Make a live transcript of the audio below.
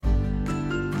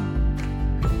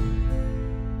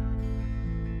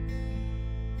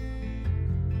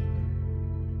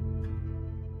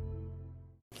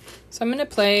So I'm going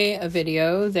to play a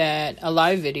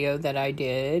live video that I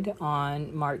did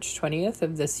on March 20th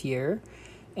of this year.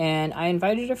 And I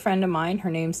invited a friend of mine,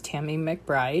 her name's Tami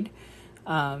McBride,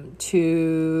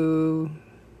 to,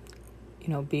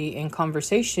 be in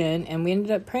conversation. And we ended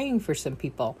up praying for some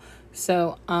people.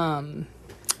 So,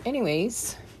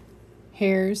 anyways,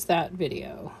 here's that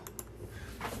video.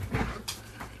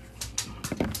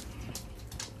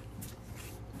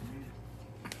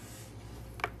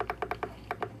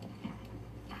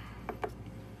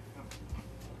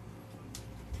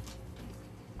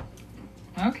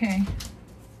 Okay.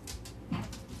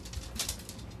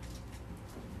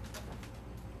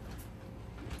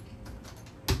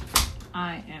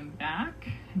 I am back.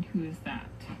 And who is that?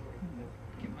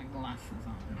 Get my glasses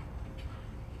on.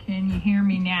 Can you hear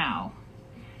me now?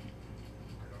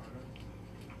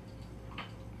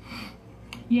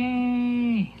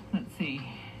 Yay! Let's see.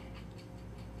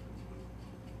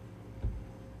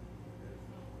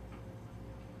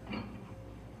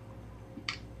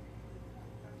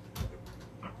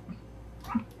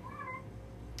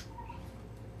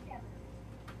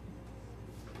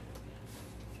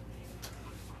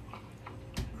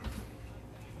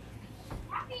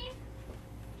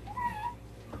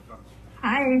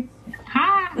 Hi.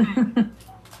 Hi.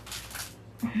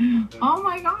 Oh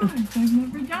my gosh, I've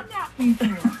never done that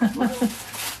before.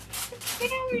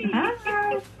 Scary.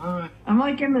 Hi. I'm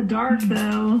like in the dark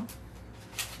though.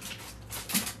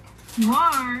 You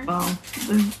are? Well,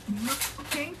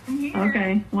 okay from here.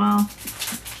 okay, well,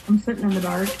 I'm sitting in the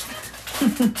dark.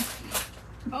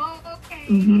 Oh, okay.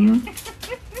 Mm-hmm.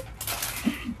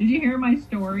 Did you hear my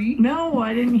story? No,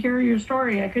 I didn't hear your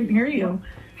story. I couldn't hear you.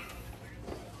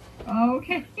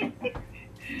 Okay.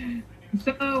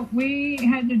 So we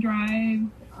had to drive,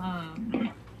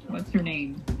 what's her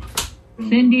name?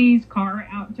 Cindy's car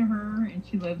out to her, and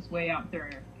she lives way out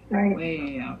there. Right.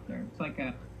 Way out there. It's like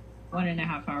a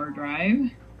 1.5 hour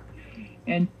drive.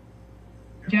 And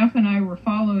Jeff and I were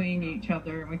following each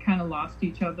other, and we kind of lost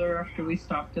each other after we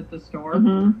stopped at the store.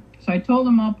 Mm-hmm. So I told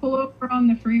him I'll pull over on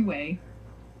the freeway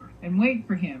and wait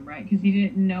for him, right? Because he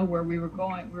didn't know where we were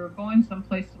going. We were going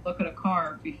someplace to look at a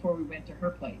car before we went to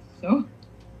her place. So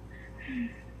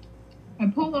I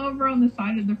pull over on the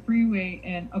side of the freeway,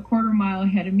 and a quarter mile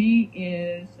ahead of me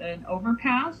is an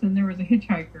overpass, and there was a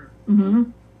hitchhiker.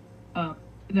 Mm-hmm.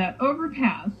 That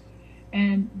overpass,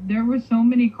 and there were so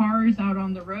many cars out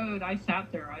on the road. I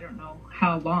sat there, I don't know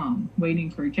how long,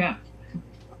 waiting for Jeff.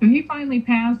 So he finally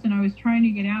passed, and I was trying to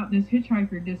get out. This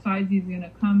hitchhiker decides he's going to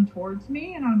come towards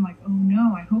me, and I'm like, oh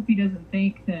no, I hope he doesn't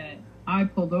think that I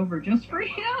pulled over just for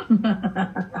him.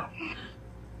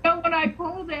 So when I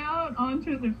pulled out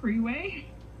onto the freeway,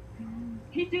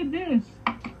 he did this.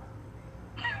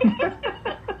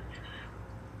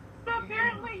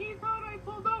 Apparently he thought I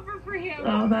pulled over for him.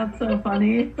 Oh, that's so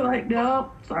funny. Like,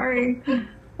 nope, sorry.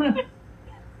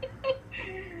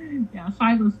 Yeah,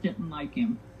 Silas didn't like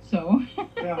him. So,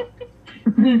 Yeah.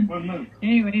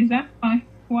 anyways, that's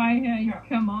why I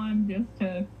come on, just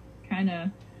to kind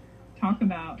of talk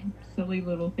about silly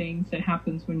little things that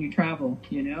happens when you travel,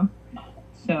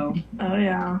 So, Oh,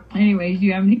 yeah. anyways, do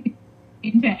you have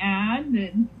anything to add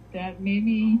that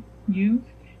maybe you've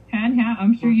had?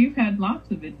 I'm sure you've had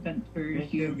lots of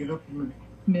adventures. You Get up and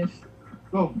miss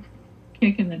go.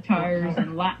 kicking the tires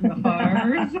and lighting the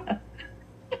fires.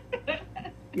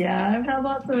 Yeah, I've had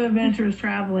lots of adventures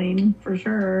traveling, for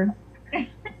sure.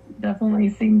 Definitely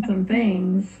seen some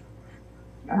things.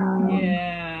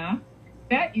 Yeah,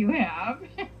 bet you have.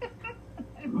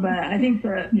 But I think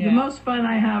the most fun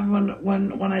I have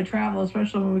when I travel,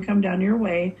 especially when we come down your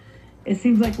way, it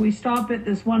seems like we stop at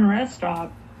this one rest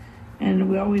stop, and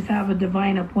we always have a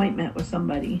divine appointment with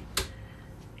somebody.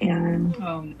 And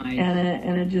oh, nice.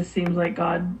 and it just seems like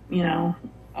God,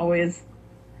 always.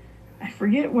 I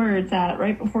forget where it's at.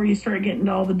 Right before you start getting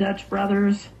to all the Dutch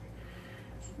brothers,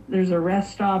 there's a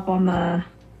rest stop on the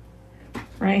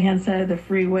right-hand side of the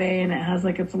freeway, and it has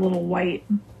it's a little white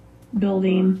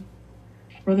building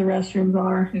where the restrooms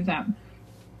are. Is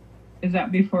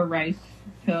that before Rice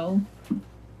Hill?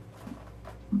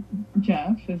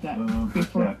 Jeff, is that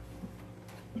before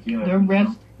the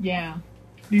rest? Yeah,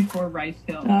 before Rice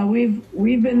Hill.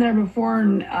 We've been there before,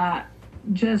 and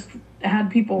just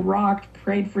had people rocked,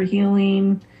 prayed for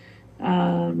healing.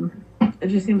 It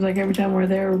just seems like every time we're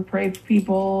there, we pray for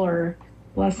people or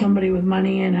bless somebody with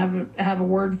money and have a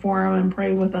word for them and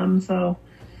pray with them. So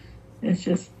it's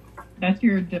just that's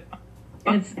your.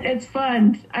 It's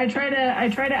fun. I try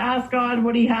to ask God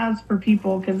what He has for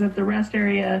people, because at the rest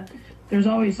area, there's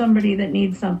always somebody that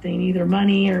needs something, either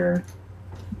money or.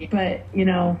 But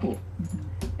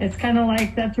it's kind of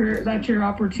like that's your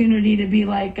opportunity to be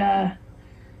like,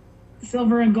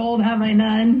 silver and gold have I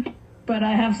none, but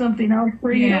I have something else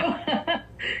for you.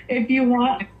 If you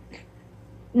want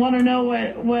to know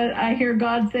what I hear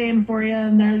God saying for you,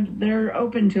 and they're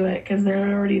open to it because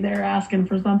they're already there asking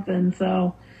for something.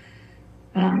 So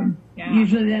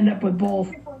usually they end up with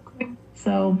both.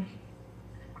 So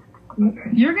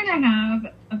you're gonna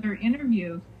have another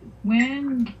interview.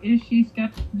 When is she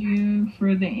scheduled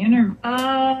for the interview?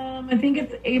 I think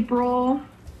it's April,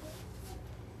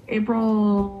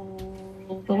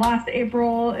 the last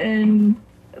April, and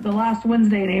the last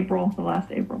Wednesday in April,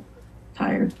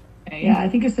 Tired. Okay. Yeah, I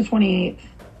think it's the 28th.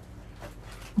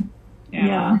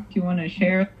 Yeah. Do you want to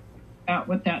share about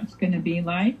what that's going to be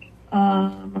like?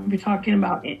 I'll be talking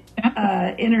about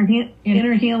inner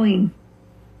healing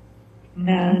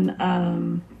and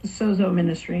Sozo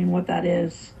ministry and what that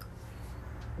is.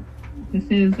 This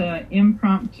is an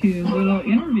impromptu little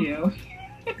interview.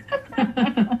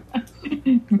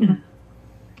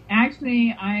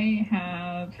 Actually, I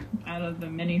have, out of the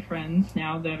many friends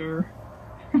now that are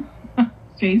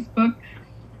Facebook,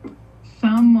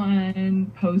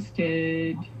 someone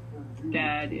posted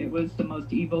that it was the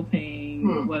most evil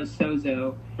thing was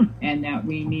Sozo, and that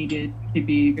we needed to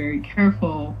be very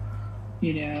careful,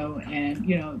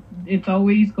 and it's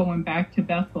always going back to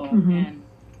Bethel. And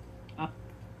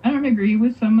I don't agree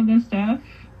with some of the stuff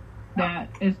that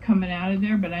is coming out of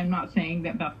there, but I'm not saying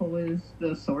that Bethel is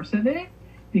the source of it,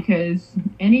 because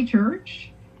any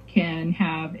church can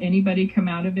have anybody come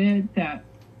out of it that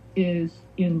is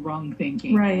in wrong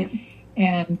thinking. Right.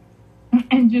 And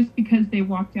just because they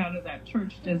walked out of that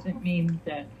church doesn't mean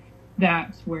that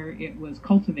that's where it was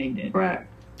cultivated. Right.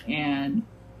 And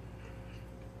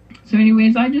so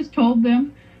anyways, I just told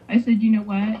them, I said, you know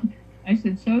what? I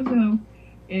said, Sozo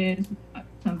is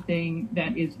something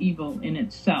that is evil in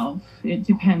itself. It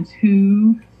depends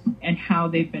who and how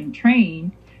they've been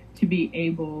trained to be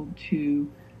able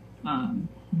to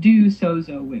do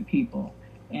Sozo with people.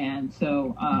 And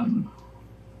so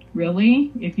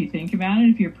really, if you think about it,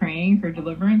 if you're praying for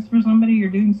deliverance for somebody, you're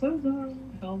doing Sozo.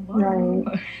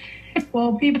 Right.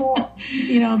 Well,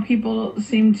 people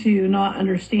seem to not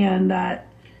understand that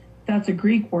that's a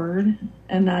Greek word,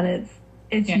 and that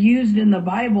it's used in the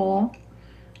Bible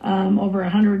over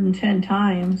 110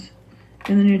 times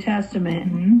in the New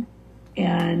Testament.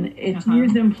 And it's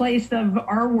used in place of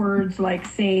our words like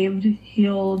saved,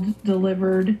 healed,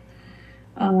 delivered.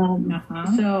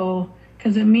 So,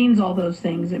 because it means all those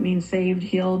things. It means saved,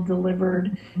 healed,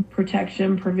 delivered,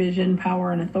 protection, provision,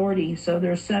 power, and authority. So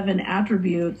there's 7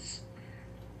 attributes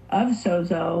of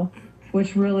Sozo,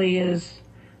 which really is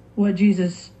what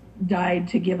Jesus died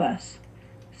to give us.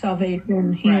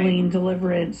 Salvation, healing,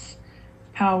 deliverance,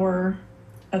 power,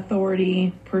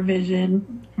 authority,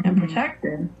 provision, and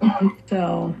protection.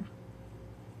 So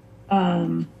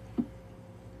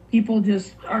people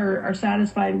just are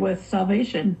satisfied with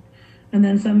salvation, and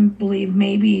then some believe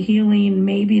maybe healing,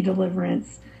 maybe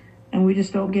deliverance, and we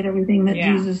just don't get everything that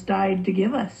Jesus died to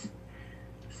give us.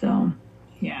 So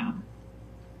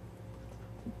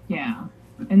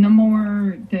and the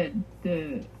more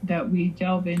that we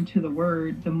delve into the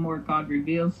Word, the more God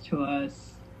reveals to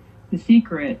us the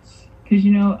secrets. Because,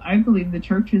 I believe the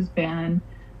church has been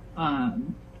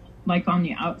like on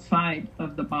the outside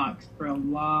of the box for a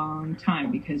long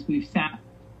time, because we've sat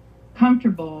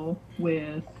comfortable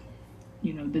with,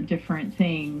 the different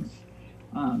things,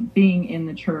 being in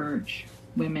the church.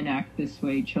 Women act this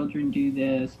way, children do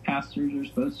this, pastors are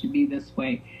supposed to be this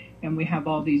way. And we have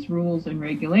all these rules and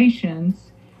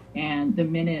regulations. And the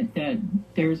minute that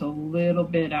there's a little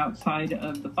bit outside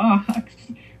of the box,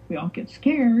 we all get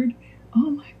scared.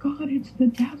 Oh my God, it's the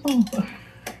devil,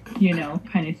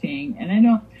 kind of thing. And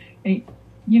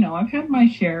I've had my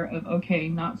share of, okay,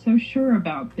 not so sure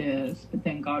about this, but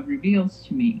then God reveals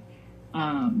to me,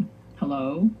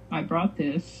 hello, I brought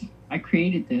this, I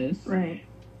created this. Right.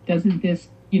 Doesn't this,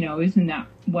 isn't that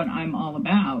what I'm all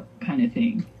about, kind of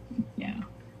thing. Yeah.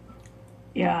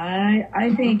 Yeah,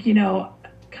 I think,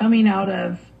 coming out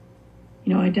of,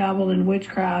 I dabbled in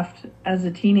witchcraft as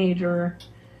a teenager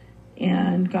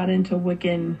and got into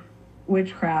Wiccan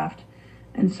witchcraft.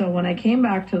 And so when I came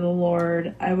back to the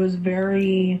Lord, I was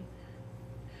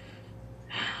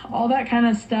all that kind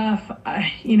of stuff,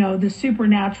 the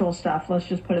supernatural stuff, let's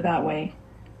just put it that way,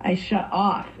 I shut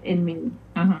off in me.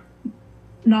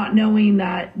 Not knowing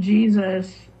that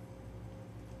Jesus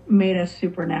made us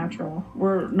supernatural.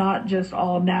 We're not just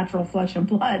all natural flesh and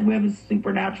blood. We have a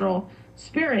supernatural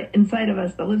spirit inside of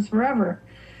us that lives forever.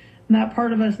 And that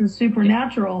part of us is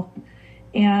supernatural.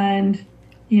 And,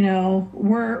 You know,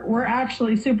 we're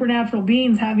actually supernatural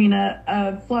beings having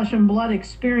a flesh and blood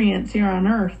experience here on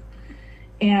earth.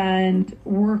 And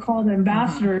we're called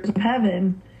ambassadors of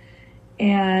heaven.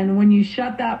 And when you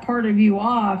shut that part of you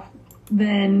off,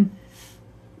 then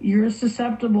you're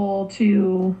susceptible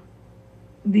to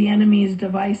the enemy's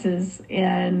devices,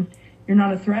 and you're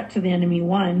not a threat to the enemy.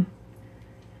 One,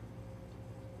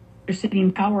 you're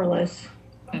sitting powerless.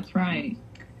 That's right.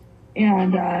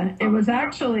 And it was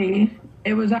actually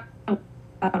a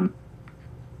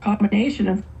combination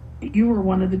of, you were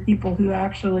one of the people who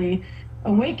actually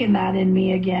awakened that in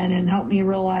me again and helped me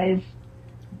realize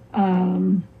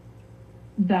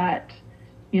that,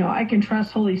 you know, I can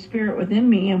trust Holy Spirit within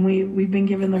me. And we've been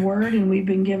given the word, and we've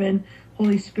been given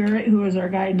Holy Spirit, who is our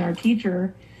guide and our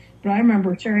teacher. But I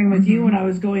remember sharing with you when I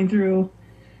was going through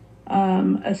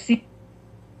a 7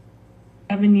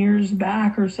 years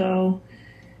back or so.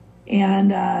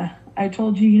 And I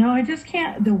told you, you know, I just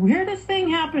can't. The weirdest thing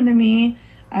happened to me.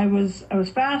 I was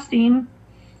fasting,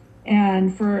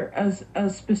 and for a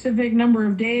specific number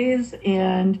of days,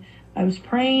 and I was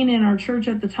praying in our church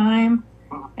at the time.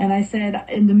 And I said,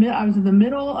 I was in the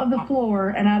middle of the floor,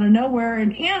 and out of nowhere,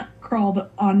 an ant crawled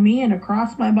on me and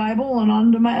across my Bible and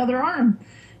onto my other arm.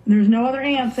 And there's no other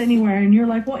ants anywhere. And you're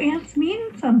like, well, ants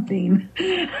mean something.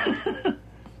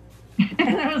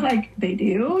 And I was like, they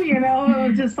do, you know. It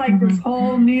was just like this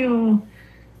whole new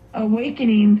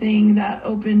awakening thing that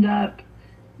opened up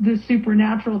the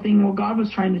supernatural thing. Well, God was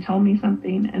trying to tell me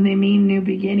something, and they mean new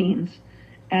beginnings.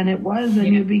 And it was a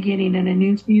new beginning and a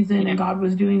new season, and God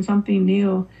was doing something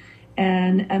new.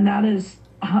 And that is,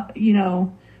 you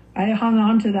know, I hung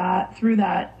on to that through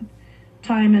that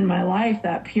time in my life,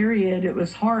 that period. It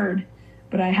was hard,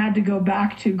 but I had to go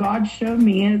back to, God showed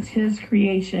me it's his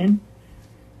creation.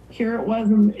 Here it was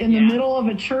in the middle of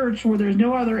a church where there's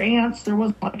no other ants. There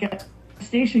wasn't like a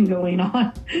station going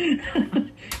on.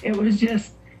 It was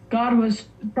just, God was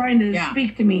trying to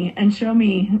speak to me and show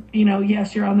me, you know,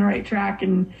 yes, you're on the right track,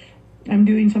 and I'm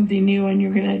doing something new, and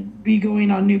you're going to be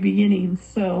going on new beginnings.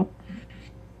 So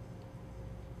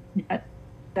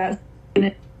that's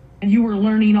it. And you were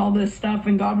learning all this stuff,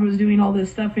 and God was doing all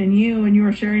this stuff in you, and you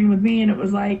were sharing with me, and it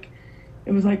was like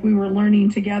we were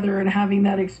learning together and having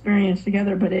that experience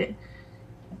together. But it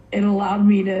allowed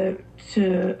me to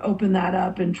open that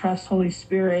up and trust Holy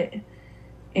Spirit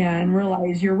and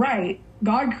realize, you're right.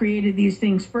 God created these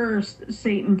things first.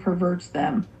 Satan perverts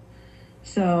them.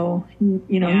 So,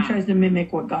 you know, he tries to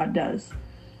mimic what God does.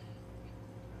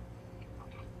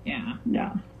 Yeah.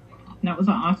 Yeah. And that was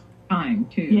an awesome time,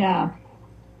 too. Yeah.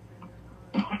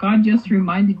 God just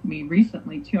reminded me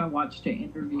recently, too, I watched an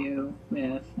interview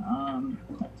with,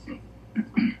 let's see,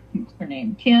 what's her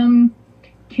name? Kim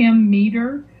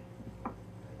Meter.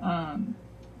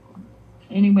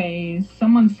 Anyways,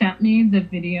 someone sent me the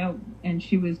video, and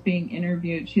she was being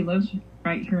interviewed. She lives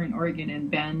right here in Oregon, in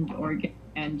Bend, Oregon,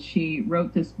 and she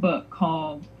wrote this book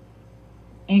called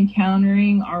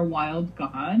Encountering Our Wild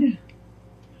God.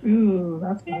 Ooh,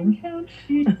 that's fun.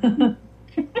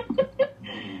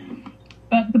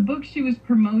 But the book she was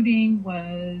promoting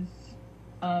was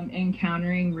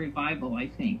Encountering Revival, I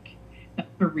think. That's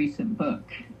her recent book.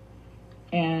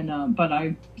 And but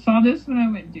I saw this when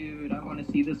I went, dude, I want to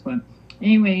see this one.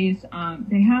 Anyways,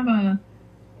 they have a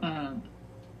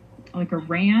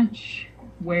ranch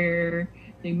where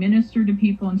they minister to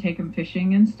people and take them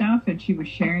fishing and stuff. And she was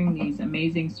sharing these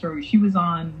amazing stories. She was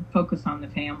on Focus on the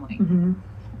Family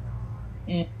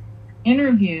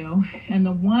interview, and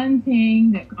the one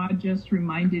thing that God just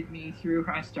reminded me through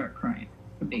her, I start crying,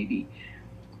 a baby.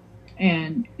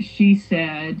 And she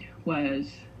said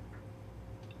was,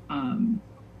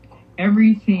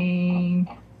 everything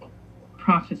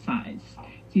prophesies.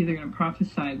 It's either going to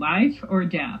prophesy life or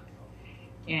death.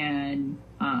 And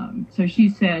so she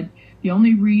said, the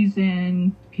only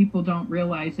reason people don't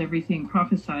realize everything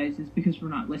prophesies is because we're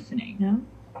not listening. Yeah.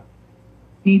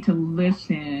 We need to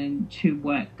listen to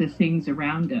what the things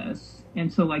around us.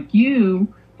 And so like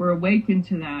you were awakened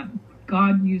to that,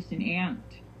 God used an ant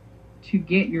to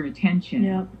get your attention.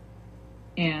 Yeah.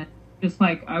 And just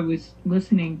like I was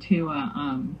listening to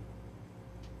I'm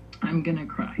gonna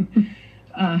cry.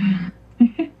 I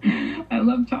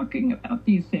love talking about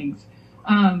these things.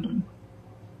 A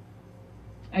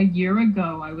year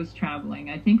ago, I was traveling.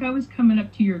 I think I was coming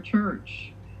up to your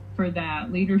church for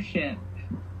that leadership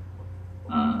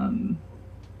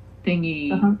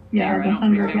thingy. Yeah, the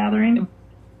Hunger Gathering.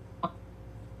 It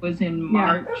was in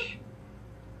March.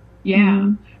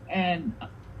 Yeah. And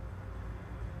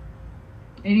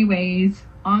anyways,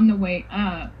 on the way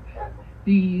up,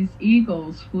 these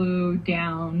eagles flew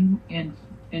down and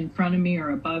in front of me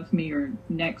or above me or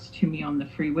next to me on the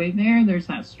freeway there's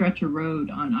that stretch of road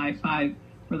on I-5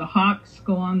 where the hawks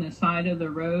go on the side of the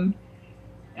road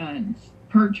and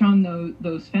perch on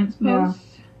those fence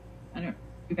posts. I don't know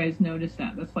if you guys notice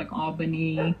that. That's like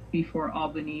Albany, before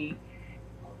Albany,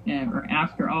 or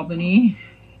after Albany.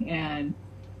 And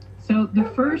so the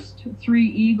first 3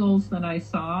 eagles that I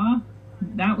saw,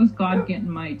 that was God getting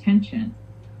my attention.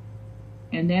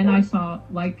 And then I saw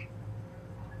like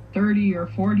 30 or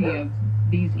 40 of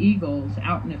these eagles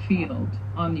out in the field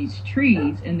on these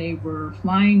trees, and they were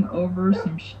flying over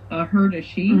a herd of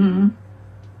sheep. Mm-hmm.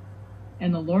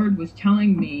 And the Lord was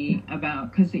telling me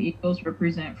about, because the eagles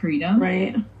represent freedom.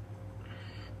 Right.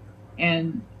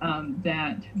 And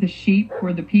that the sheep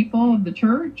were the people of the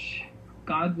church.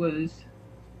 God was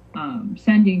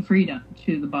sending freedom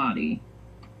to the body.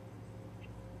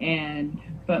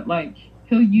 But like,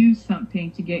 he'll use something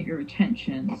to get your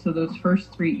attention. So those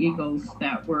first 3 eagles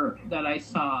that I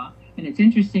saw, and it's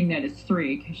interesting that it's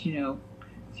 3, because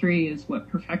 3 is what,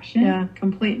 perfection? Yeah,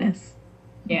 completeness.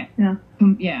 Yeah. Yeah.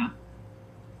 Yeah.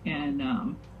 And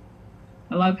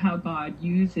I love how God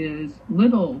uses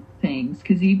little things,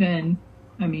 because even,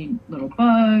 little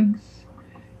bugs,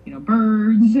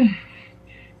 birds,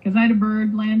 because I had a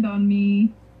bird land on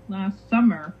me last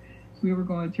summer. We were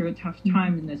going through a tough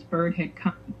time, and this bird had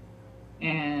come,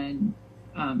 and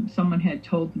someone had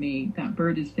told me that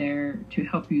bird is there to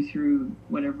help you through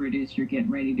whatever it is you're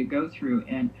getting ready to go through.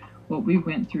 And what we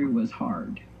went through was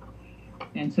hard.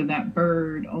 And so that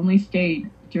bird only stayed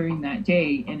during that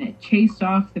day, and it chased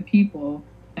off the people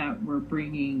that were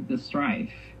bringing the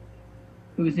strife.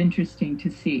 It was interesting to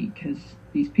see, because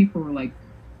these people were like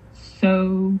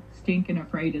so stinking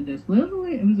afraid of this little,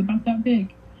 it was about that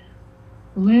big,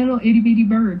 little itty bitty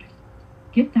bird.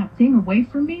 Get that thing away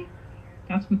from me.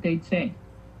 That's what they'd say.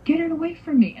 Get it away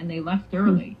from me. And they left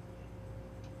early.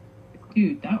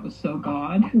 Dude, that was so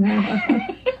God.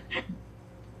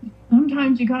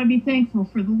 Sometimes you gotta be thankful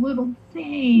for the little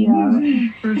things. Yeah,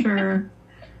 for sure.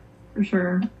 For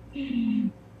sure.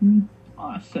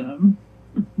 Awesome.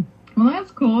 Well,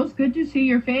 that's cool. It's good to see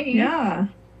your face. Yeah.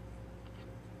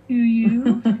 To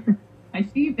you. I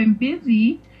see you've been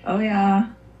busy. Oh yeah.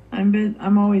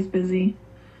 I'm always busy.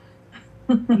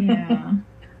 Yeah.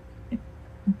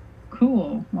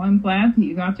 Cool. Well, I'm glad that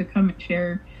you got to come and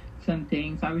share some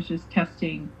things. I was just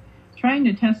trying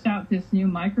to test out this new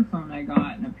microphone I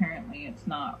got, and apparently it's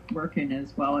not working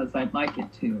as well as I'd like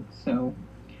it to. So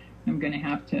I'm going to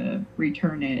have to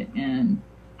return it, and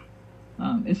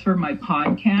it's for my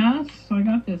podcast. So I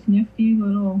got this nifty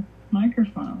little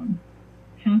microphone.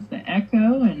 It has the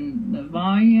echo and the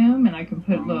volume, and I can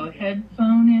put a little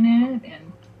headphone in it,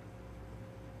 and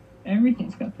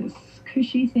everything's got this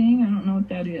cushy thing. I don't know what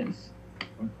that is.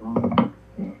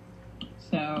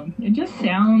 So it just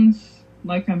sounds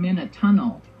like I'm in a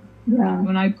tunnel. Yeah.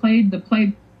 When I played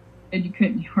and you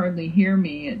couldn't hardly hear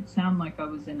me, it sounded like I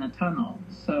was in a tunnel.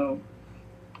 So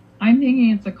I'm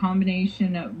thinking it's a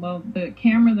combination of, the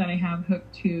camera that I have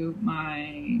hooked to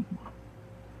my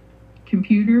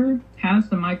computer has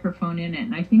the microphone in it,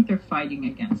 and I think they're fighting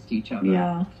against each other.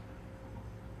 Yeah.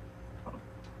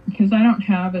 Because I don't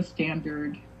have a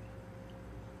standard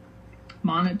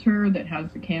monitor that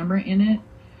has the camera in it.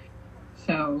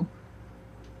 So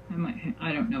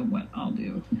I don't know what I'll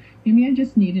do. Maybe I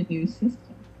just need a new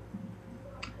system.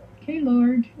 Okay,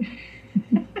 Lord.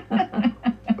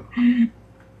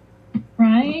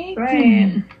 Right?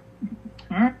 Right.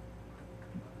 All right.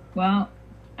 Well,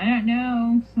 I don't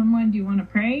know. Do you want to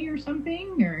pray or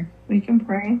something? Or We can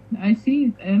pray. I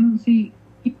don't see.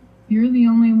 You're the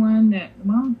only one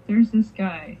there's this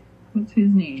guy. What's his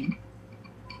name?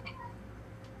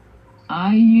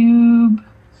 Ayub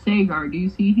Sagar. Do you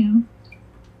see him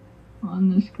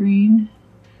on the screen?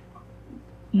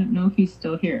 I don't know if he's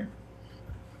still here.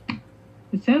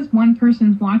 It says one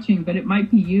person's watching, but it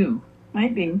might be you.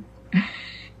 Might be.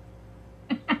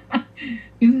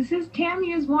 Because it says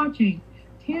Tami is watching.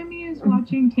 Tami is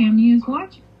watching. Tami is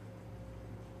watching.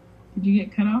 Did you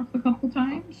get cut off a couple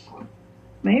times?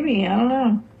 Maybe. I don't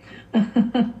know.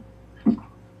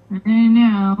 I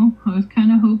know. I was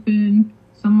kind of hoping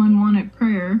someone wanted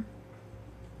prayer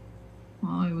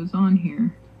while I was on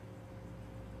here.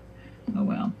 Oh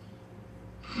well.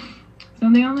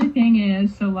 So the only thing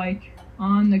is,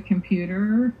 on the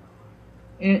computer,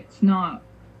 it's not,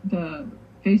 the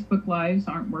Facebook Lives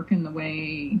aren't working the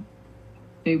way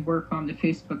they work on the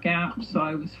Facebook app, so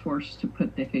I was forced to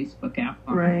put the Facebook app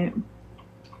on. Right.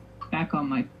 Back on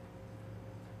my...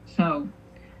 So,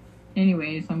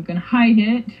 anyways, I'm going to hide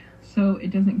it so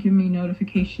it doesn't give me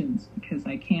notifications because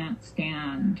I can't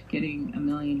stand getting a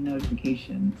million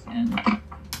notifications. And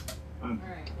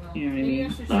you know what I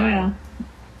mean? Oh, yeah.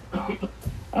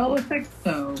 Oh, looks like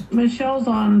So Michelle's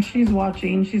on. She's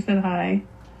watching. She said hi.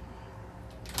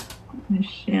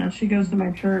 Michelle. Yeah, she goes to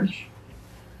my church.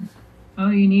 Oh,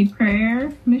 you need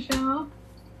prayer, Michelle?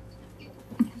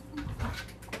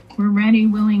 We're ready,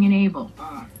 willing, and able.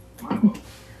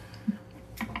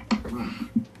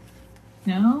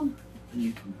 No?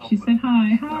 She said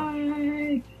hi.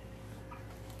 Hi.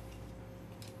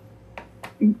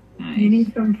 Nice. You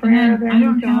need some prayer there, I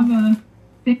don't Michelle? have a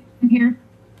thing here.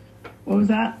 What was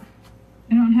that?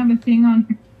 I don't have a thing on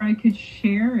here where I could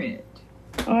share it.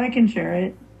 Oh, I can share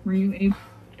it. Were you able?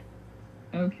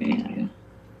 Okay, Yeah. good.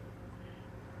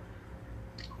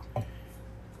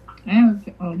 I have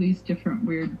all these different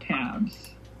weird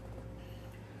tabs.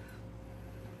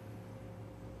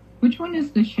 Which one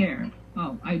is the share?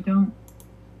 Oh, I don't.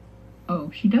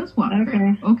 Oh, she does want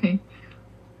prayer. Okay.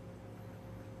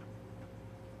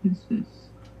 What is this?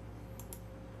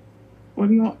 What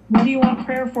do you want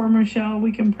prayer for, Michelle?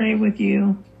 We can pray with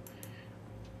you.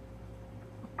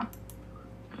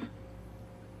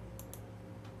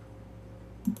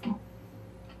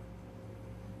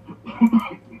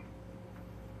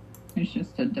 There's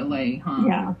just a delay, huh?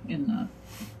 Yeah. In the.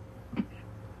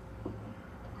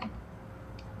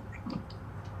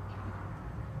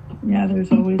 Yeah,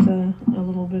 there's always a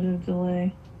little bit of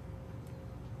delay.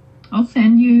 I'll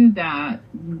send you that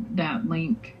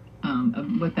link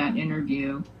with that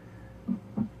interview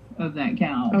of that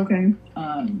gal. Okay.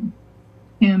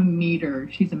 Kim Meter.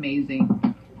 She's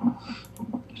amazing.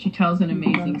 She tells an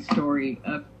amazing story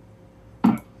of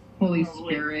Holy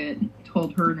Spirit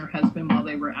told her and her husband while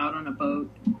they were out on a boat.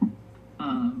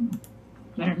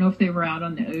 I don't know if they were out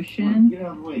on the ocean. Get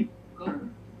out of the way.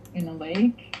 In a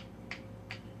lake.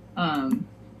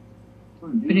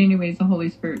 But anyways, the Holy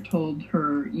Spirit told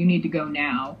her, you need to go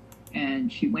now.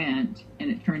 And she went,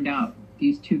 and it turned out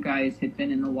these two guys had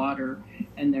been in the water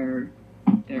and their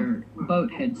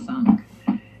boat had sunk.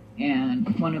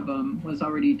 And one of them was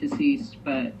already deceased,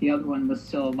 but the other one was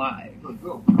still alive.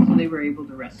 So they were able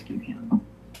to rescue him.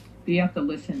 But you have to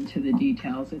listen to the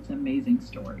details. It's an amazing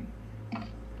story.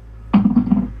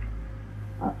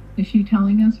 Is she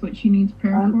telling us what she needs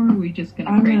prayer for, or are we just going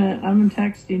to pray? I'm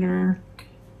texting her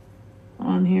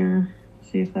on here.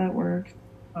 See if that works.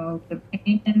 Oh, the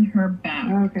pain in her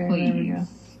back, Okay, please. there we go.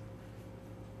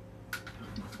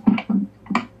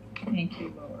 Thank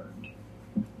you, Lord.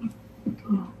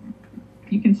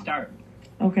 You can start.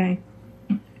 Okay.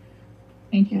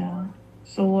 Thank you. Yeah.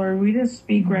 So, Lord, we just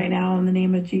speak right now in the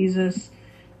name of Jesus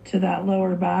to that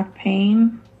lower back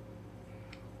pain.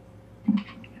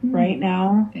 Right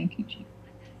now, Thank you, Jesus.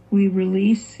 we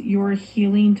release your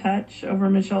healing touch over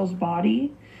Michelle's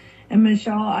body. And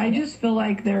Michelle, I just feel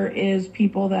like there is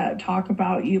people that talk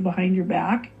about you behind your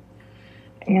back.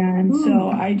 And so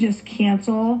I just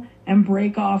cancel and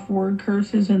break off word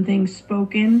curses and things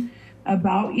spoken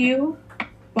about you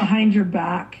behind your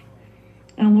back.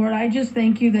 And Lord, I just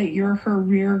thank you that you're her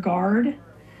rear guard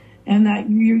and that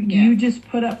you just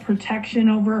put up protection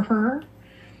over her.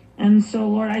 And so,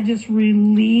 Lord, I just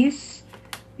release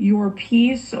your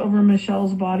peace over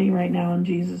Michelle's body right now in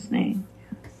Jesus' name.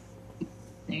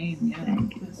 Name,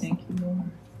 yes. Thank you,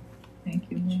 Lord. Thank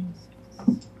you,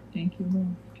 Lord. Thank you,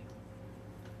 Lord.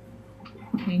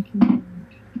 Thank you, Lord.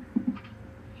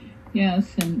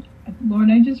 Yes, and Lord,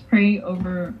 I just pray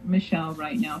over Michelle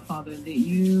right now, Father, that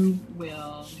you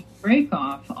will break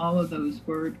off all of those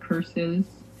word curses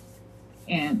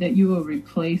and that you will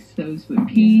replace those with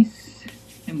peace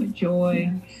and with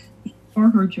joy, for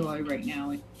her joy right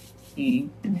now.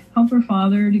 Help her,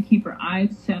 Father, to keep her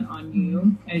eyes set on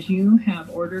you as you have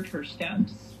ordered her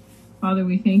steps. Father,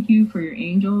 we thank you for your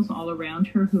angels all around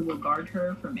her who will guard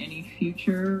her from any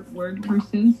future word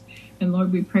curses. And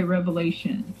Lord, we pray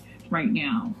revelation right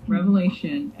now.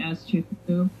 Revelation as to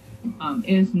who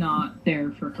is not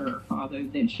there for her, Father,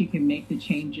 that she can make the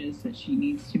changes that she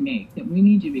needs to make. That we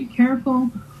need to be careful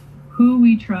who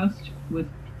we trust with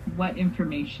what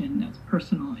information that's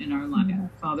personal in our life. Yeah.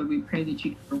 Father, we pray that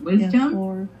you give her wisdom, Yes,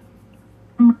 Lord.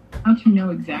 how to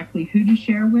know exactly who to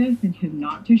share with and who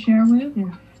not to share with.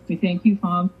 Yeah. We thank you,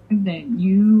 Father, that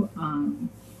you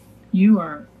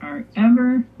are our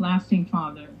everlasting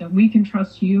Father, that we can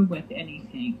trust you with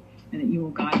anything, and that you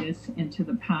will guide us into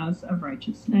the paths of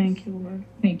righteousness. Thank you, Lord.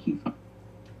 Thank you, Father.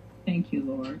 Thank you,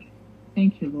 Lord.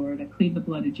 Thank you, Lord. I plead the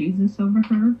blood of Jesus over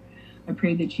her. I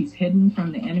pray that she's hidden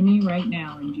from the enemy right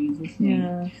now in Jesus' name.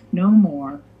 Yes. No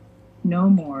more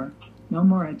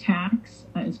attacks,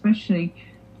 especially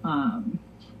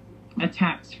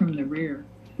attacks from the rear.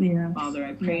 Yeah. Father,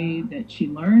 I pray that she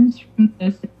learns from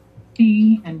this,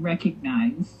 see and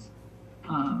recognize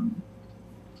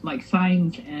like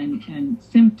signs and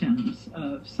symptoms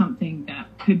of something that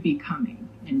could be coming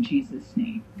in Jesus'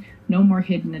 name. No more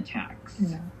hidden attacks.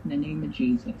 Yeah. In the name of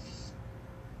Jesus.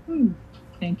 Ooh,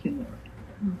 thank you, Lord.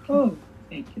 Oh,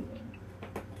 thank you,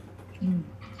 Lord.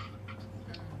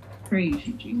 Praise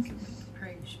you, Jesus.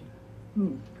 Praise you.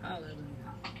 Ooh, Hallelujah.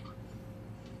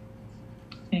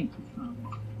 thank you, Father.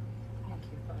 Thank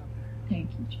you, Father. Thank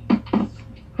you, Jesus.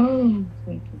 Oh,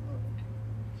 thank you, Lord.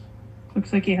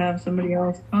 Looks like you have somebody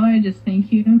else. Father, I just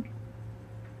thank you.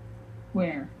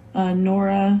 Where?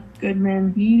 Nora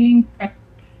Goodman. Meeting.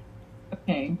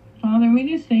 Okay. Father, we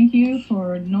just thank you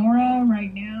for Nora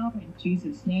right now in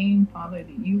Jesus' name. Father,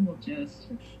 that you will just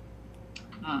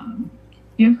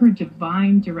give her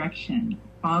divine direction.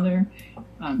 Father,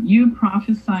 you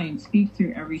prophesy and speak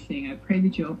through everything. I pray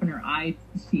that you open her eyes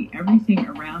to see everything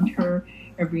around her,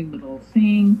 every little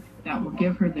thing that will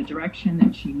give her the direction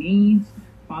that she needs.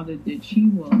 Father, that she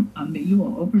will, that you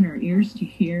will open her ears to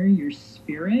hear your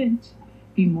spirit,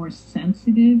 be more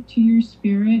sensitive to your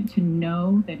spirit, to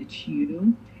know that it's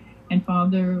you. And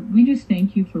Father, we just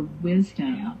thank you for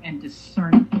wisdom and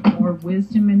discernment, more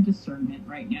wisdom and discernment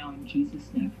right now in Jesus'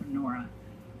 name for Nora.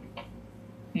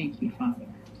 Thank you, Father.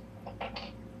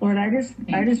 Lord, I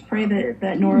just pray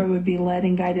that Nora would be led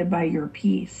and guided by your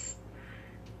peace.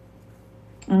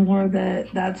 And Lord,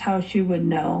 that's how she would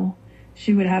know.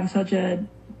 She would have such a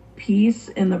peace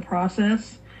in the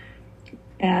process.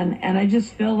 And I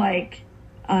just feel like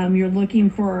you're looking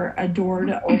for a door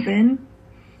to open.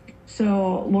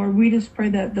 So, Lord, we just pray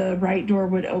that the right door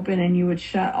would open and you would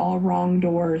shut all wrong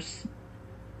doors.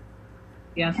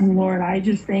 Yes. And Lord, I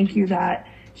just thank you that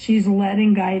she's led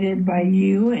and guided by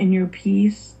you and your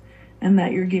peace, and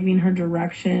that you're giving her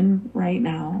direction right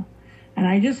now. And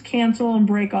I just cancel and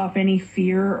break off any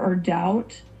fear or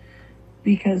doubt,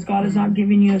 because God is not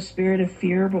giving you a spirit of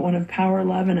fear, but one of power,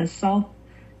 love, and a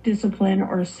self-discipline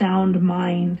or sound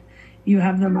mind. You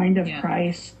have the mind of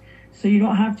Christ. So you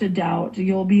don't have to doubt.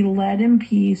 You'll be led in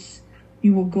peace.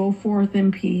 You will go forth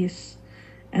in peace.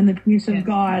 And the peace of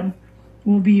God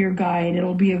will be your guide.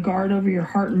 It'll be a guard over your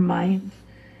heart and mind.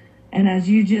 And as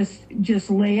you just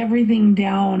lay everything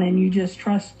down and you just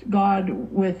trust God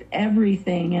with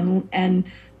everything and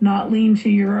not lean to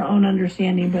your own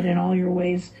understanding, but in all your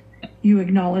ways, you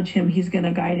acknowledge him, he's going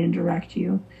to guide and direct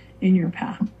you in your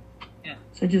path. Yeah.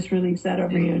 So just release that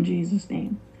over you in Jesus'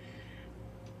 name.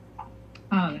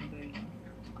 Hallelujah.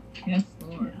 Yes,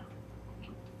 Lord.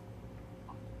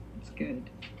 It's good.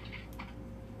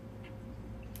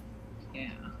 Yeah.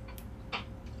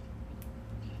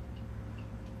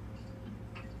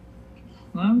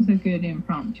 Well, that was a good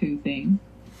impromptu thing.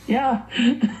 Yeah.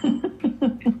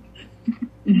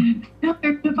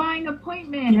 Another divine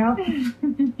appointment. Yeah.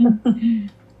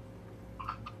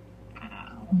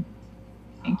 Wow.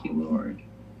 Thank you, Lord.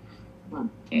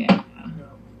 Yeah.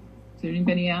 Is there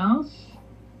anybody else?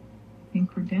 I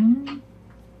think we're done.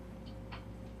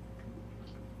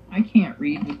 I can't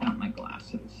read without my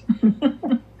glasses.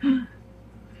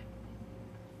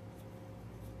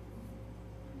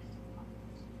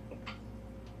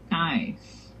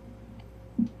 Nice.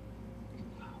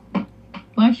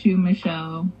 Bless you,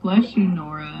 Michelle. Bless you,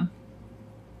 Nora.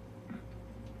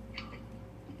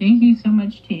 Thank you so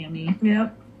much, Tami.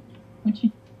 Yep. What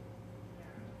you?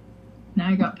 Now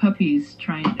I got puppies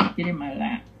trying to get in my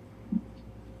lap.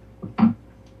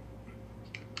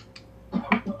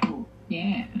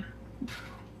 Yeah.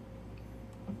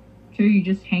 So you're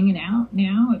just hanging out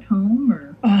now at home,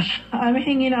 or? I'm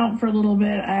hanging out for a little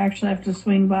bit. I actually have to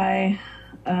swing by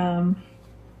and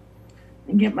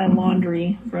get my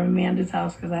laundry from Amanda's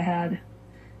house because I had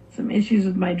some issues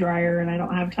with my dryer and I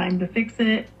don't have time to fix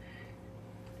it.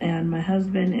 And my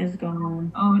husband is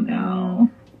gone. Oh no.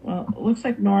 Well, it looks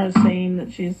like Nora's saying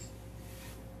that she's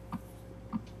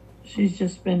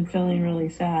just been feeling really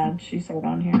sad, she said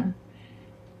on here.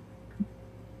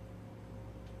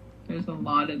 There's a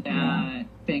lot of that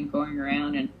been going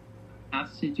around, and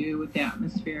has to do with the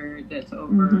atmosphere that's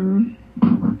over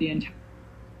the entire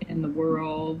in the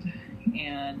world,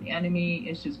 and the enemy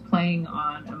is just playing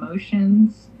on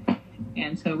emotions,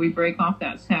 and so we break off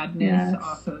that sadness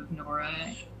off of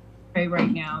Nora. Pray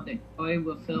right now that joy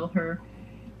will fill her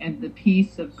and the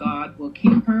peace of God will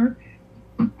keep her.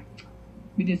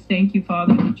 We just thank you,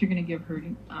 Father, that you're going to give her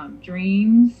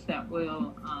dreams that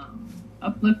will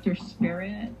uplift her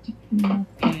spirit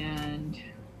and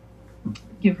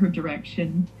give her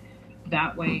direction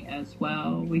that way as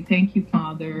well. We thank you,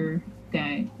 Father,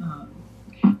 that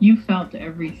you felt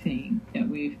everything that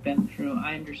we've been through.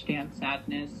 I understand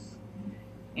sadness,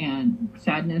 and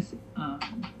sadness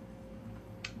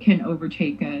can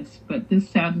overtake us, but this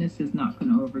sadness is not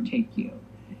going to overtake you,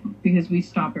 because we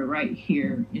stop it right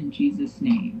here in Jesus'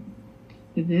 name.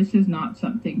 This is not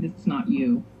something, that's not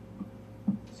you.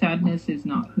 Sadness is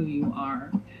not who you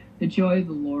are. The joy of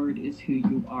the Lord is who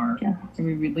you are. Yeah. And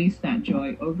we release that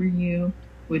joy over you,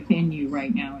 within you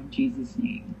right now in Jesus'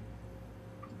 name.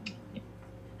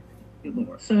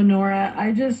 Lord. So Nora,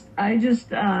 I just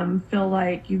feel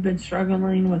like you've been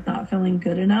struggling with not feeling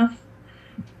good enough.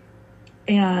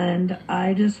 And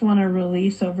I just want to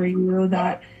release over you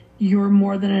that you're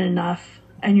more than enough,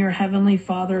 and your Heavenly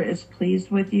Father is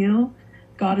pleased with you.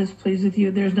 God is pleased with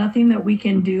you. There's nothing that we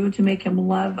can do to make him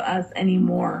love us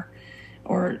anymore,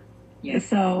 or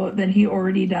so than he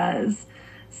already does.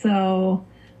 So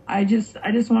I just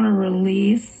want to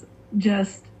release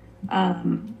just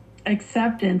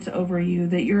acceptance over you,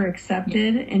 that you're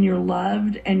accepted and you're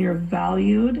loved and you're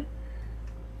valued,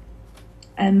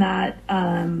 and that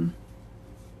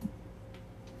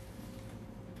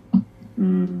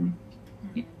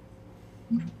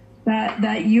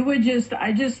that you would just,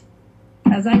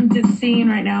 as I'm just seeing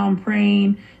right now and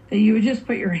praying, that you would just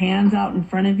put your hands out in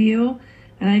front of you.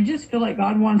 And I just feel like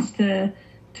God wants to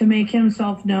make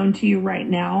himself known to you right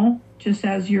now, just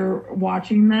as you're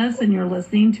watching this and you're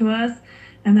listening to us,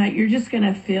 and that you're just going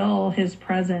to feel his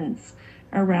presence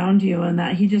around you, and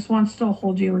that he just wants to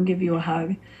hold you and give you a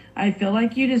hug. I feel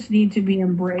like you just need to be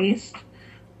embraced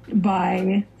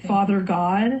by Father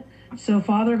God. So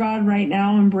Father God, right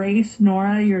now, embrace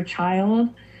Nora, your child,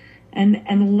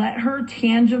 and let her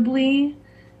tangibly,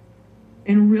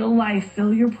 in real life,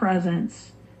 feel your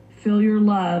presence, feel your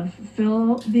love,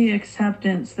 feel the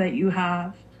acceptance that you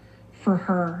have for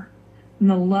her, and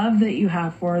the love that you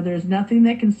have for her. There's nothing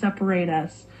that can separate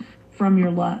us from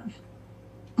your love.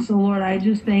 So Lord, I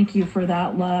just thank you for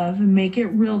that love, and make it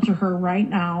real to her right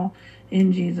now,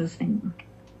 in Jesus' name.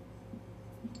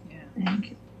 Yeah. Thank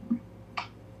you.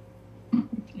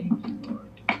 Thank you, Lord.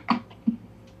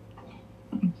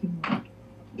 Thank you,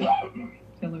 Lord.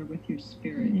 Fill her with your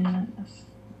spirit. Yes.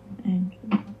 Thank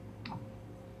you.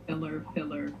 Fill her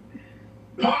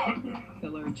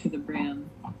to the brim.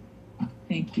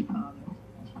 Thank you, Father.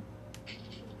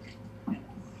 Yes.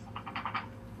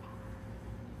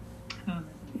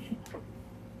 Hallelujah.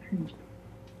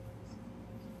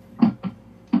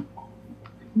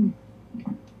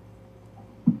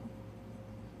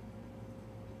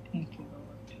 Thank you,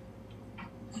 Lord.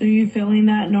 So you feeling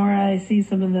that, Nora? I see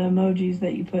some of the emojis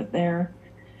that you put there.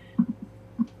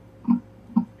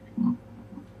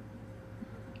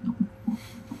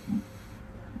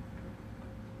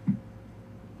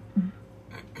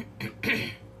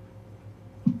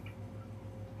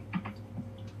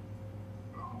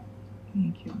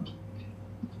 Thank you, Lord.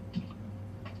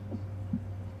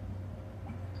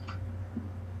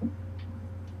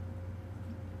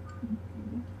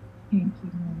 Thank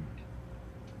you,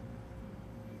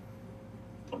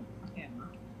 Lord. Yeah.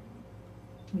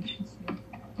 What she said.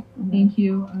 Thank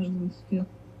you. I was still.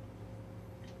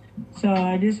 So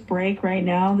I just break right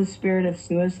now the spirit of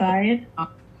suicide.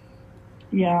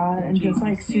 Yeah, and just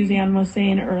like Suzanne was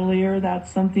saying earlier, that's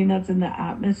something that's in the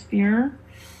atmosphere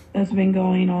that's been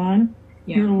going on.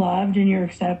 Yeah. You're loved and you're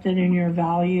accepted and you're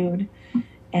valued.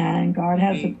 And God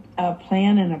has a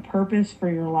plan and a purpose for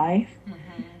your life.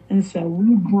 Mm-hmm. And so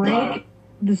we break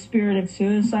the spirit of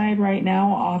suicide right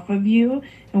now off of you,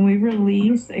 and we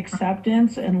release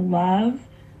acceptance and love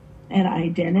and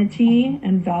identity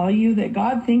and value that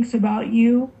God thinks about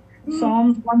you.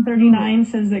 Psalms 139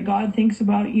 says that God thinks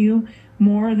about you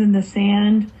more than the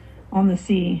sand on the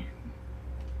sea.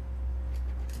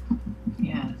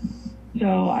 Yes.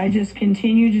 So I just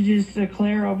continue to just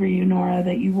declare over you, Nora,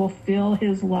 that you will feel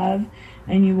his love,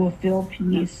 and you will feel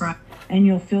peace, right, and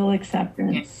you'll feel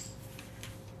acceptance. Yes.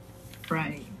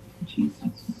 Right.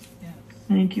 Jesus. Yes.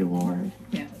 Thank you, Lord.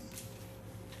 Yes.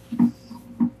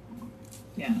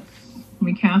 Yes.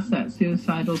 We cast that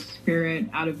suicidal spirit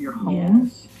out of your home.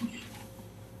 Yes.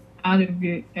 Out of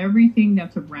everything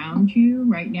that's around you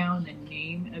right now, in the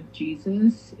name of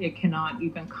Jesus. It cannot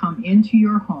even come into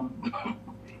your home.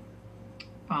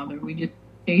 Father, we just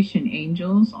station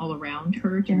angels all around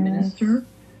her to minister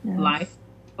life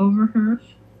over her.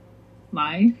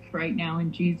 Life right now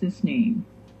in Jesus' name.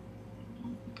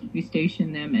 We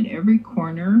station them at every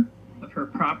corner of her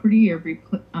property, every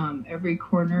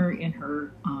corner in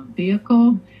her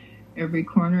vehicle, every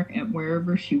corner at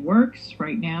wherever she works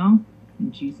right now,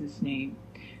 in Jesus' name,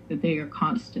 that they are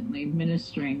constantly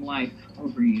ministering life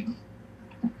over you.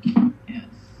 Yes.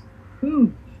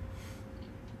 Ooh.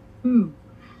 Ooh.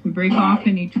 We break off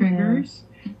any triggers.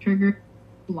 Triggers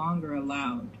no longer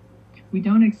allowed. We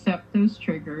don't accept those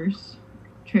triggers.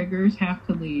 Triggers have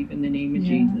to leave in the name of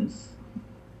Jesus.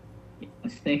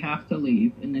 Yes, they have to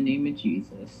leave in the name of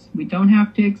Jesus. We don't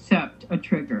have to accept a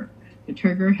trigger. The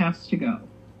trigger has to go.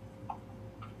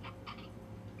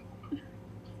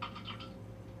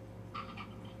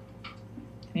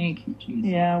 Thank you, Jesus.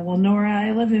 Yeah, well, Nora,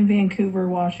 I live in Vancouver,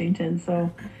 Washington,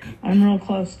 so I'm real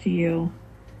close to you.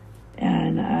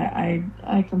 And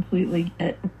I completely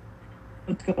get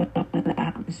what's going on in the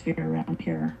atmosphere around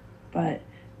here. But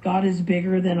God is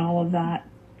bigger than all of that.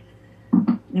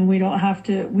 And we don't have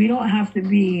to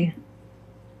be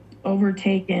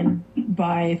overtaken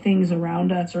by things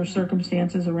around us or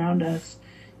circumstances around us,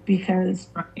 because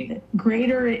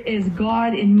greater is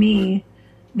God in me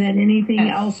than anything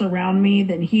else around me,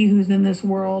 than he who's in this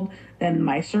world, than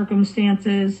my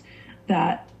circumstances,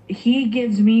 that he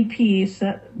gives me peace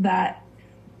that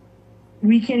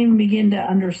we can't even begin to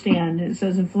understand. It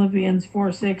says in Philippians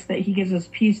 4:6 that he gives us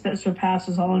peace that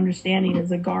surpasses all understanding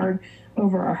as a guard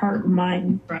over our heart and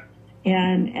mind. Right.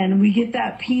 And we get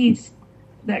that peace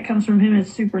that comes from him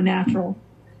is supernatural.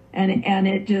 And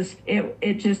it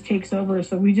just takes over.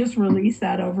 So we just release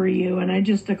that over you. And I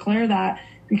just declare that,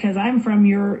 because I'm from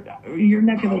your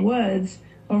neck of the woods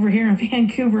over here in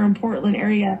Vancouver and Portland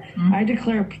area. Mm-hmm. I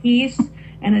declare peace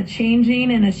and a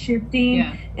changing and a shifting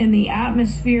in the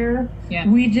atmosphere. Yeah.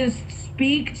 We just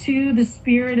speak to the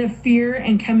spirit of fear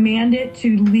and command it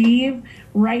to leave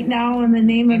right now in the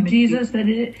name of Jesus, that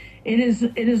it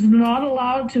is not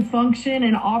allowed to function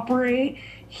and operate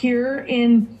here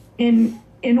in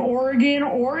Oregon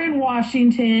or in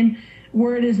Washington,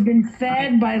 where it has been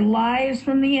fed by lies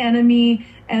from the enemy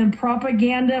and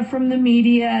propaganda from the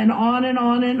media and on and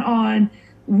on and on.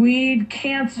 We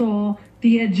cancel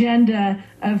the agenda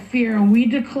of fear, and we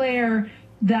declare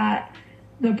that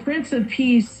the Prince of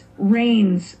Peace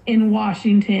reigns in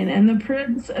Washington and the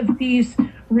Prince of Peace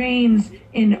reigns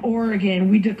in Oregon.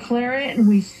 We declare it, and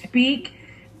we speak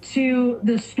to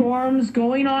the storms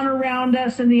going on around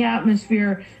us in the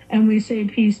atmosphere, and we say,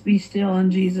 peace be still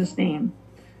in Jesus' name.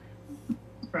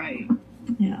 Right.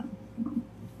 Yeah.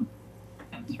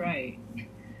 That's right.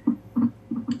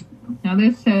 Now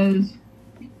this says,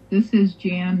 this is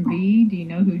Jan B. Do you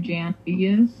know who Jan B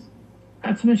is?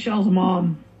 That's Michelle's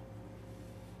mom.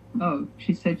 Oh,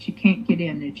 she said she can't get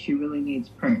in and she really needs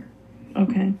prayer.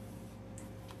 Okay.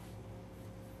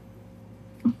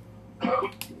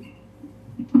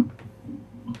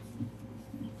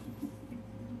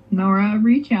 Nora,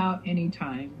 reach out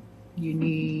anytime you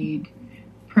need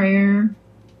prayer.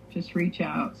 Just reach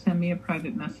out. Send me a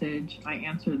private message. I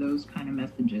answer those kind of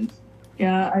messages.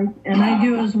 Yeah, I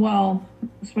do as well,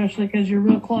 especially because you're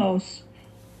real close.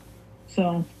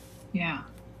 So. Yeah.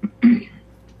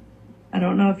 I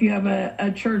don't know if you have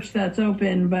a church that's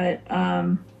open, but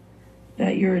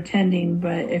that you're attending.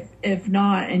 But if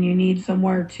not, and you need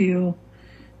somewhere to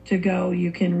go,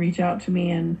 you can reach out to me,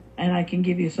 and I can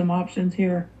give you some options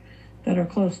here that are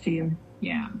close to you.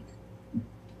 Yeah.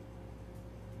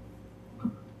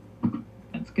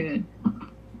 That's good.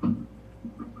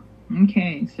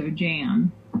 Okay, so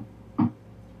Jan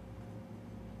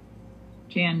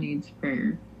needs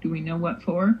prayer. Do we know what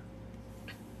for?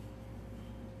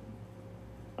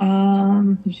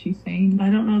 Is she saying? I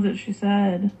don't know that she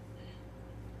said.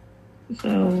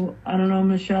 So I don't know,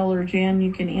 Michelle or Jan,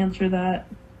 you can answer that.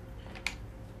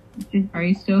 Are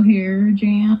you still here,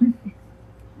 Jan?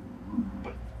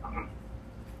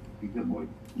 Good boy.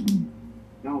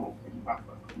 No.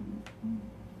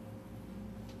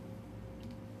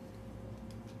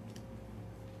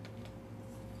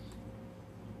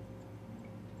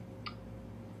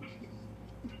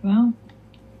 Well,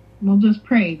 we'll just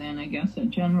pray then, I guess, a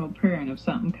general prayer, and if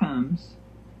something comes,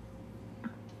 I'm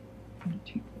going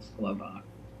to take this glove off.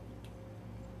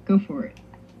 Go for it.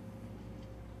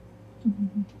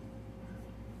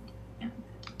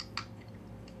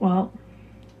 Well,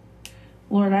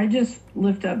 Lord, I just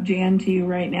lift up Jan to you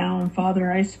right now, and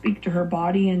Father, I speak to her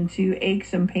body and to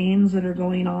aches and pains that are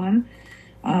going on.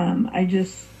 I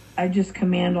just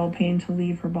command all pain to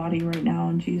leave her body right now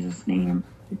in Jesus' name.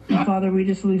 And Father, we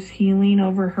just loose healing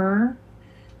over her.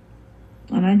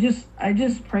 And I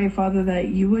just pray, Father, that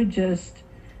you would just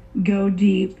go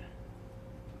deep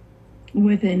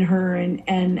within her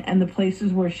and the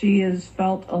places where she has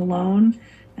felt alone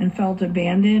and felt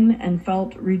abandoned and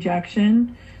felt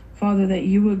rejection. Father, that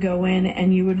you would go in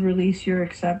and you would release your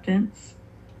acceptance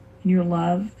and your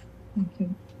love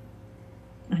and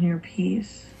your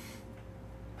peace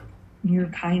and your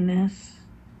kindness,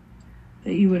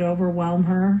 that you would overwhelm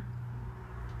her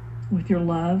with your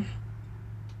love.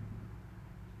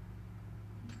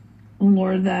 And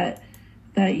Lord, that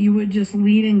you would just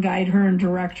lead and guide her and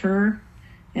direct her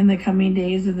in the coming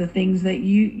days of the things that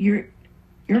you're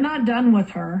not done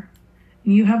with her.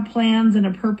 You have plans and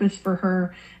a purpose for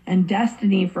her and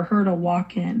destiny for her to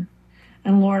walk in.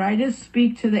 And Lord, I just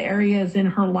speak to the areas in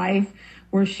her life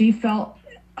where she felt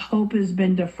hope has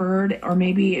been deferred, or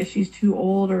maybe she's too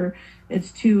old, or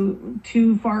it's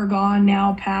too far gone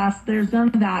now past. There's none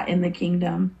of that in the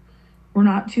kingdom. We're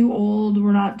not too old.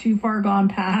 We're not too far gone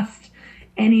past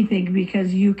anything,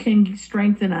 because you can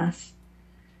strengthen us.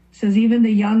 It says even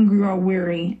the young grow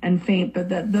weary and faint, but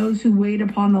that those who wait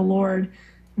upon the Lord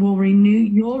will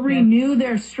renew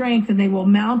their strength, and they will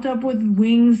mount up with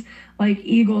wings like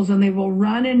eagles, and they will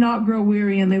run and not grow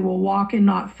weary, and they will walk and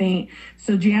not faint.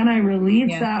 So Jan, I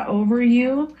release that over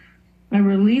you. I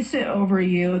release it over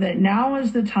you, that now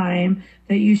is the time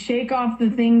that you shake off the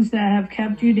things that have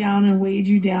kept you down and weighed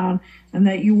you down, and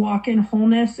that you walk in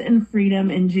wholeness and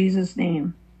freedom in Jesus'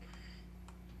 name.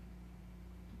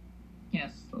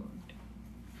 Yes, Lord.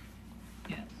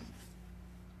 Yes.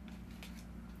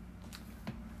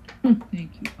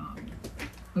 Thank you, Father.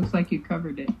 Looks like you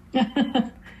covered it.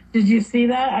 Did you see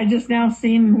that? I just now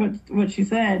seen what she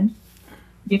said.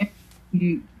 Yeah,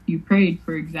 you prayed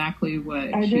for exactly what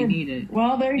she needed.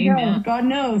 Well, there you go. God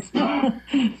knows.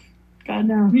 God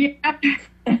knows. Yeah.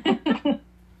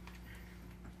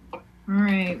 All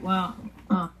right. Well,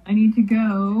 I need to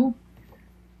go.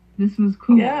 This was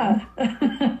cool. Yeah.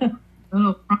 A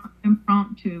little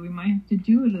impromptu. We might have to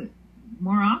do it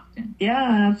more often.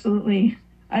 Yeah, absolutely.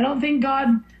 I think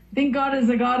God is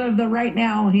a God of the right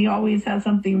now. He always has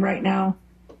something right now.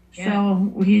 Yeah.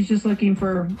 So he's just looking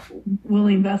for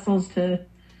willing vessels to,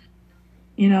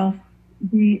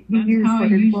 be used how for I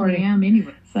his usually glory. am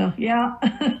anyway. So, yeah.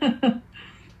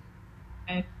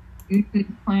 I usually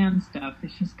plan stuff.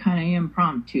 It's just kind of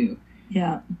impromptu.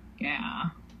 Yeah. Yeah.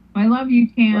 I love you,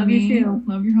 Tami. Love you too.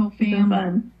 Love your whole family.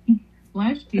 Fun.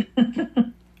 Bless you.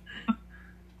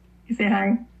 You say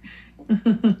hi.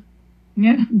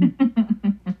 Yeah.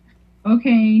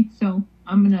 Okay, so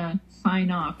I'm going to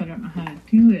sign off. I don't know how to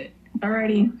do it.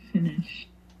 Alrighty. Finish.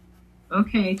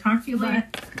 Okay, talk to you later.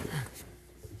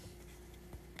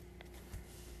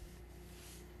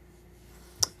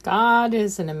 God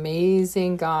is an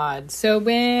amazing God. So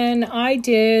when I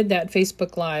did that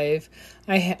Facebook Live,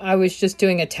 I was just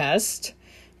doing a test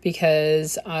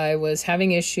because I was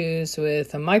having issues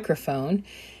with a microphone,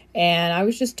 and I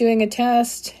was just doing a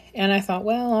test, and I thought,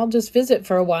 well, I'll just visit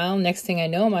for a while. Next thing I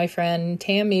know, my friend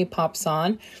Tami pops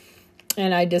on,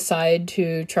 and I decide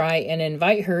to try and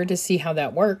invite her to see how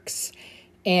that works.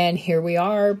 And here we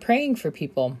are praying for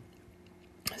people.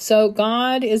 So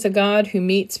God is a God who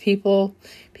meets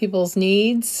people's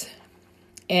needs,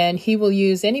 and he will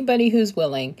use anybody who's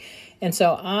willing. And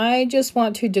so I just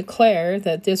want to declare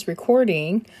that this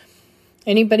recording,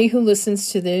 anybody who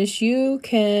listens to this, you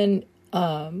can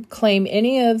claim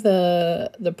any of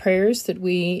the prayers that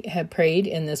we have prayed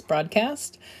in this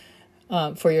broadcast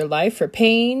for your life, for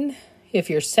pain. If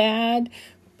you're sad,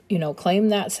 claim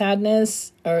that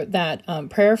sadness, or that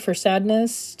prayer for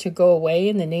sadness to go away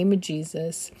in the name of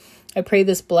Jesus. I pray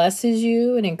this blesses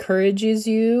you and encourages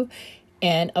you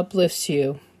and uplifts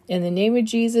you. In the name of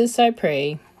Jesus, I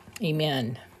pray.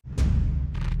 Amen.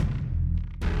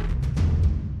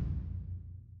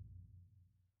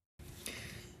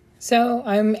 So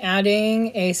I'm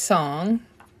adding a song.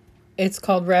 It's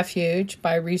called Refuge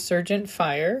by Resurgent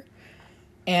Fire.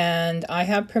 And I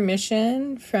have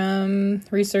permission from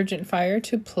Resurgent Fire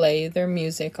to play their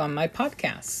music on my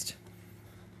podcast.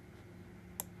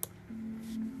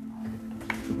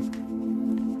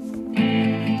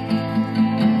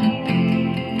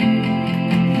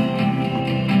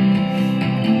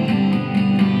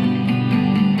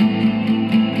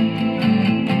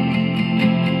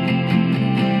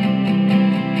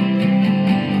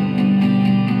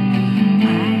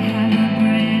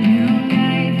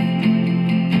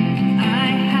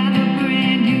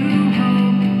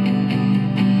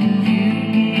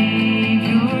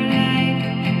 Your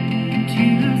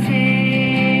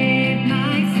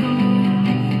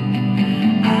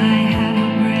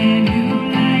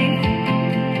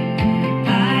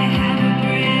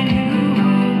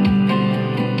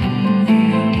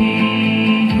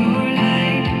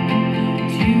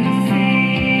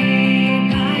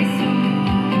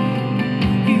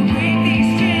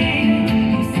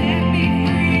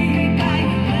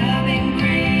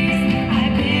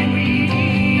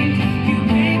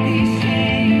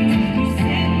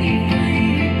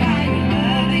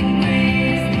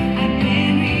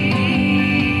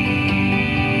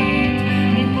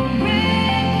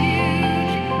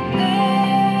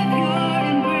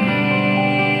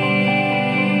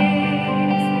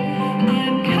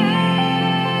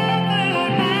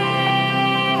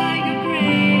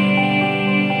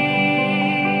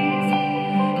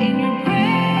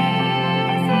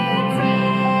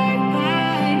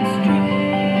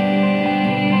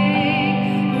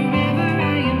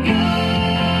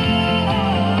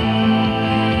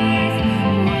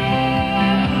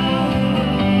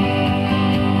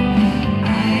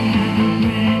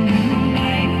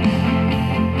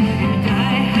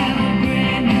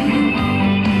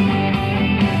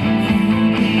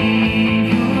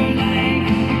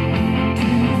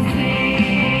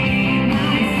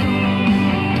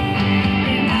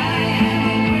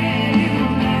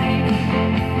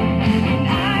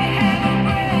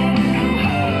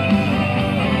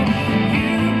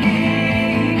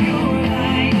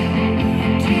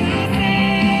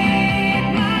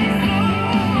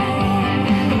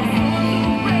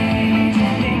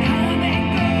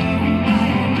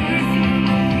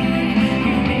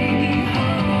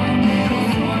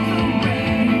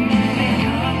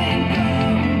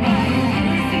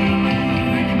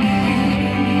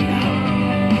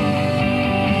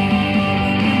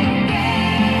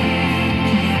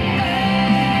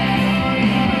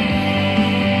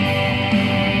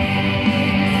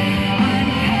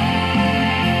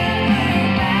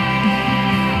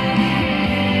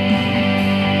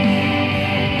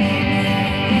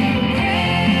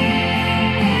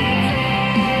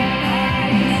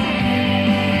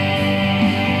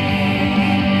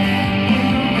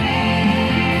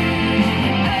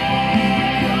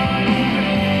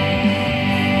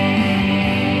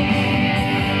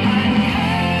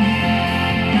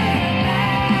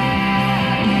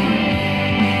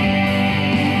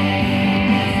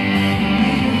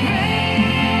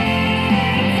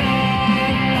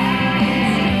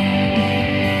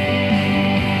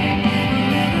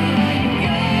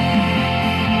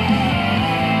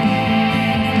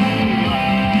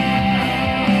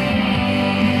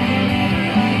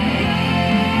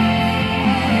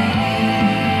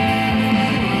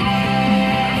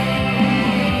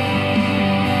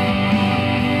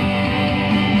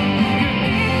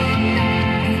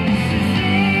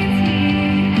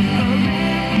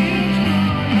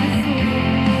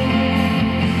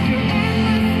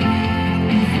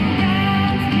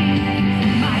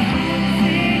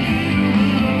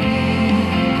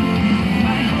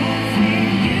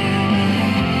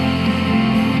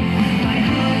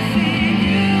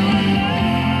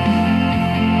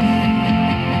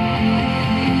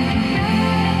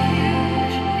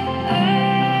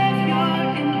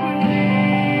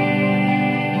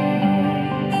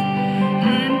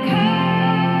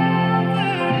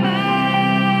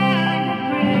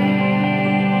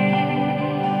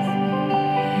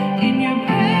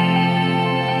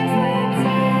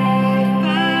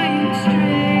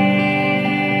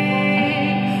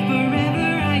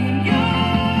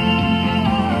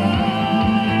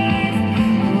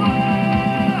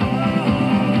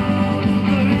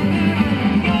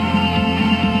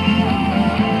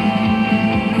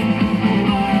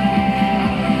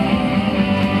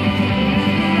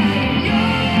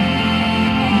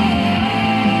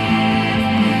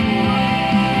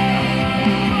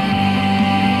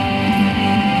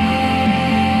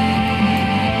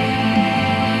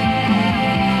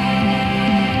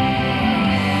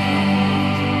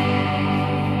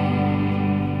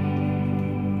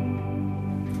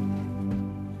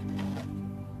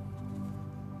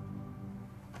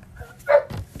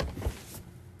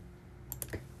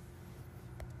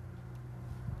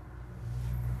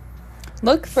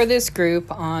Look for this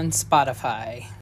group on Spotify.